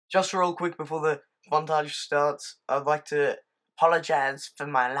Just real quick before the Funtage starts, I'd like to apologize for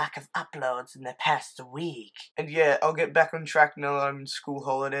my lack of uploads in the past week. And yeah, I'll get back on track now that I'm in school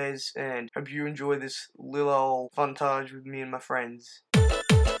holidays, and hope you enjoy this little old Funtage with me and my friends.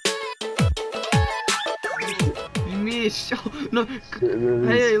 You missed. Oh, no.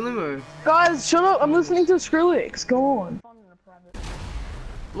 Hey, Limo. Guys, shut up. I'm listening to Skrillex. Go on.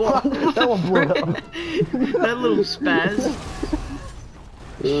 What? That one blew up. That little spaz.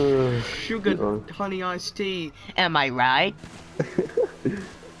 Sugar honey iced tea. Am I right?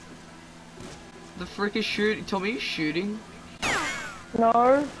 The frick is shooting. Tommy, is shooting?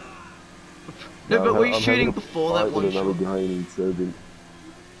 No. No, but were you shooting before that one shot?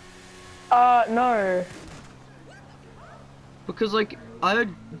 No. Because like I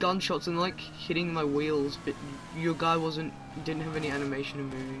heard gunshots and like hitting my wheels, but your guy didn't have any animation of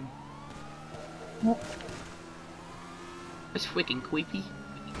moving. What? It's freaking creepy.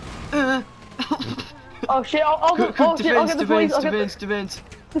 Oh shit! I'll get the police. Defense.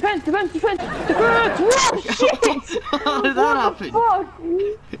 Defense! Whoa, shit! How did that happen? Fuck!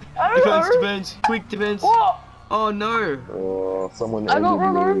 I don't know. Defense! Quick defense! What? Oh no! Oh, someone. I got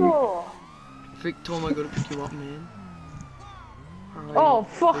run over. Frick, Tom, I gotta pick you up, man. Alright, Oh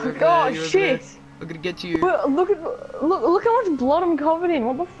fuck! Oh shit! I'm gonna get to you. But look how much blood I'm covered in.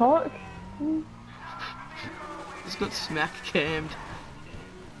 What the fuck? Just got smack cammed.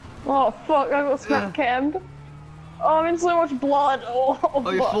 Oh fuck! I got smack cammed. Oh, I'm in so much blood. Oh,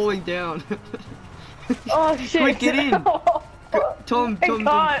 You're falling down. Oh shit! Quick, get in! Tom.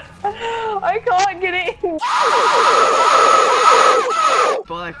 I can't get in.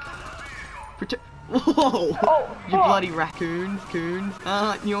 Bike. Protect. Whoa! Oh, you bloody raccoon, coon.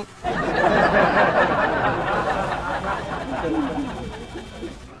 Nyok.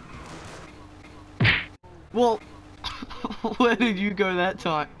 Well, where did you go that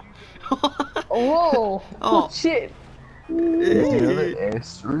time? Whoa! Oh shit!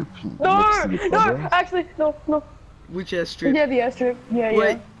 Airstrip. No, actually, no. Which airstrip? Yeah, the airstrip. Yeah,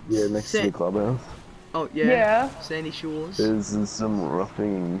 Wait. Yeah, next to the clubhouse. Oh yeah. Yeah. Sandy Shores. There's some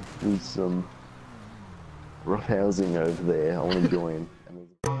rough housing over there. I want to join.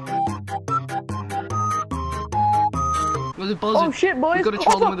 With a buzzer. Oh shit, boys! You gotta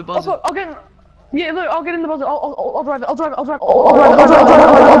troll them with a buzzer. I'll get. Yeah, look, I'll get in the buzzer. I'll drive it. I'll drive.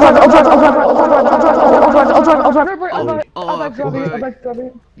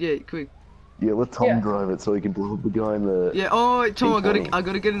 Yeah, quick. Yeah, let Tom drive it so he can blow up the guy in the. Yeah. Oh, wait, Tom, I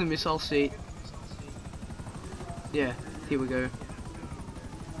gotta get in the missile seat. Yeah. Here we go.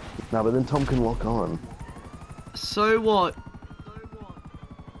 No, but then Tom can lock on. So what?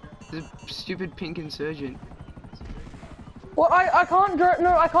 The stupid pink insurgent. Well, I can't drive.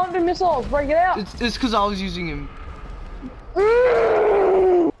 No, I can't do missiles. Break it out. It's because I was using him.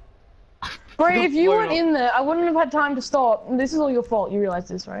 Bro, if you weren't in there, I wouldn't have had time to stop. This is all your fault. You realize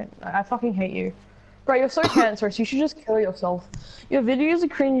this, right? I fucking hate you. Bro, you're so cancerous. You should just kill yourself. Your videos are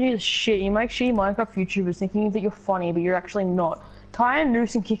cringy as shit. You make shitty Minecraft YouTubers thinking that you're funny, but you're actually not. Tie a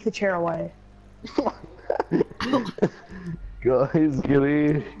noose and kick the chair away. Guys, get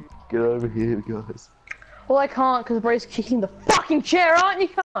here. Get over here, guys. Well, I can't because bro's kicking the fucking chair, aren't you?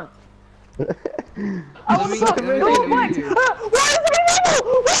 Can't. Oh, what the fuck? Oh, Mike! Why is it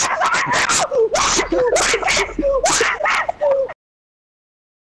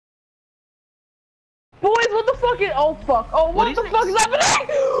Boys, what the fuck is? Oh fuck! Oh, what the fuck is happening?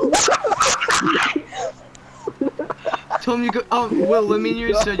 Tom, you go. Oh, well, let me in your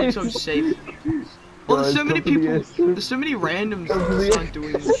insurgent so I'm safe. Well, there's so many people. There's so many randoms that aren't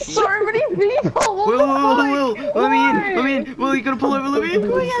doing this shit. So many people. Will, let me in. Will, you gotta pull over. Let me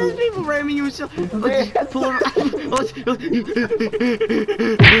in. Oh yeah, there's people ramming you. Let's pull over.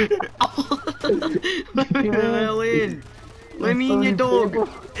 Let me the hell in. Let me in, your dog.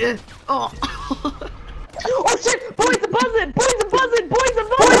 Oh. Oh shit! Boys, the buzzing!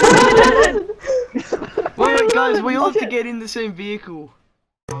 Wait, guys, we all have to get in the same vehicle.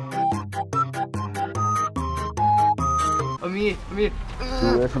 I'm here. You're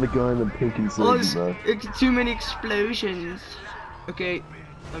there for the guy in the pink insurgent, bro. It's too many explosions. Okay,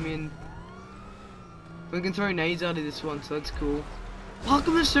 I'm in. We can throw nades out of this one, so that's cool. How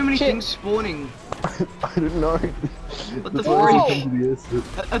come there's so many things spawning? I don't know. What the freak?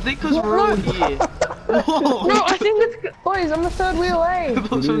 I think because we're all here. Whoa! No, I think it's boys. I'm the third wheel A.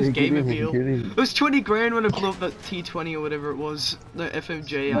 That was game appeal. It was 20 grand when I blew up that T20 or whatever it was. No,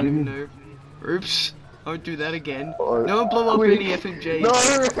 FMJ, I don't even know. Oops. I won't do that again. No one blow up any FMJ. No!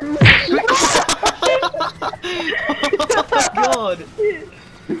 Oh my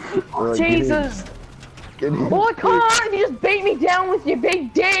god! Jesus! Well, I can't! You just beat me down with your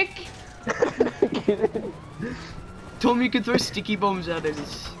big dick! Told me you could throw sticky bombs at it.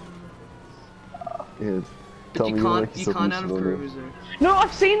 Yeah. But you can't out of cruiser. No,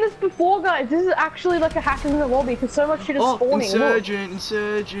 I've seen this before, guys. This is actually like a hack in the lobby because so much shit is spawning. Insurgent,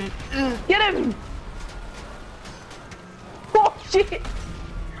 insurgent. Get him! Oh shit!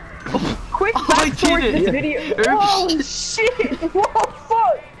 Quick backstory to this video. Oh shit! What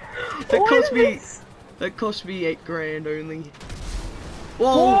fuck? That cost me 8 grand only.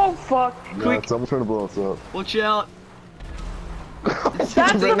 Whoa! Oh fuck! Quick! Someone's trying to blow us up. Watch out! That's I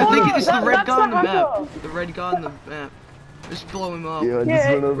think it's the red guy on the hacker. map. The red guy on the map. Just blow him up. Yeah, I just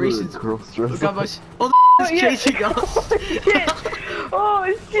went over and cross-dressed. Oh, the is chasing us! Oh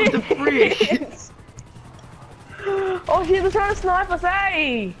shit! What the frick? Oh shit, they're trying to snipe us,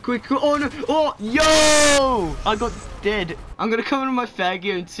 hey! Quick, oh no! Oh, yo! I got dead. I'm gonna come into my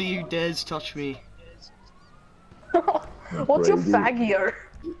fagio and see who dares touch me. What's your fagio?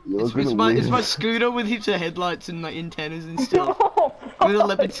 It's my scooter with heaps of headlights and like antennas and stuff. With a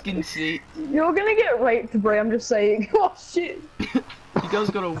leopard skin seat. You're gonna get raped, Bray, I'm just saying. Oh shit. You guys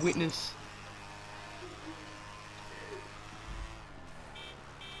got a witness.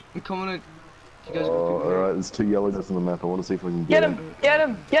 I'm coming to... You guys alright, there's 2 yellow guys on the map. I want to see if I can get him. Get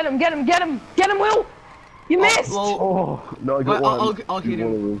him! Get him! Get him! Get him! Get him, Will! You missed! Oh, no, I got one. I'll hit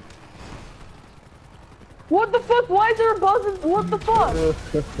him. What the fuck? Why is there a buzz? What the fuck?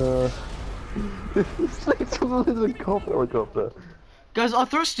 There's a cop helicopter. Guys, I'll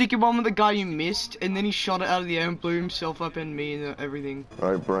throw a sticky bomb at the guy you missed, and then he shot it out of the air and blew himself up and me and everything.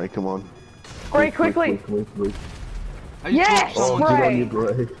 Alright, Bray, come on. Bray, quickly! Quick. Yes, Bray!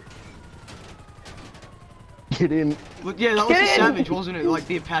 Get in. Look, yeah, that was the Savage, wasn't it? Like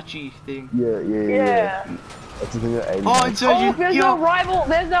the Apache thing. Yeah. That's the thing that aimed. Oh, Insurgent! There's no rival!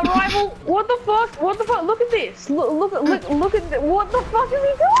 There's no rival! What the fuck? What the fuck? Look at this! Look at what the fuck is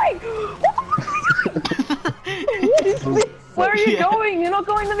he doing? What is this? Where are you going? You're not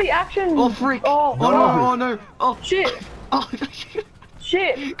going to the action! Oh, freak! Oh no! Oh, shit! Oh,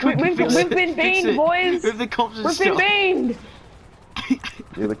 shit! We've been beamed, boys! With the cops and We've been beamed!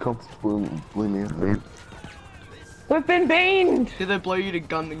 Yeah, the cops blew me out. We've been beamed! Did they blow you to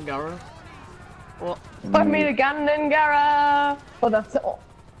Gundengara? What? Put me to Gundengara! Oh, that's it. Oh.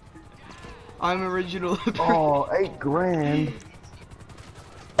 I'm original. Oh, 8 grand!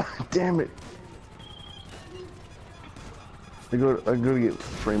 Damn it! I gotta get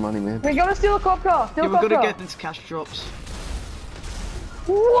free money, man. We gotta steal a cop car! Steal a cop car! We gotta get these cash drops.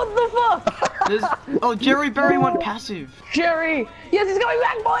 What the fuck? Oh, Jerry Berry went passive. Jerry! Yes, he's going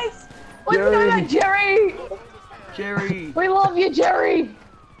back, boys! Let's go back, Jerry! Jerry! We love you, Jerry!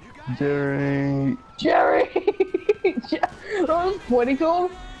 Jerry! I was pointing to him.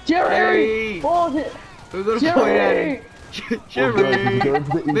 Jerry! Oh, we're gonna point at him. Jerry!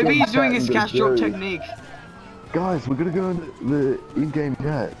 Maybe he's doing his cash drop technique. Guys, we're gonna go in the in-game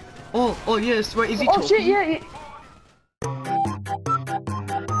chat. Oh yes, wait, is he talking? Oh shit, yeah.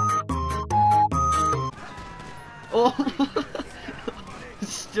 Oh!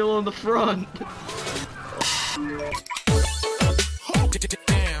 Still on the front.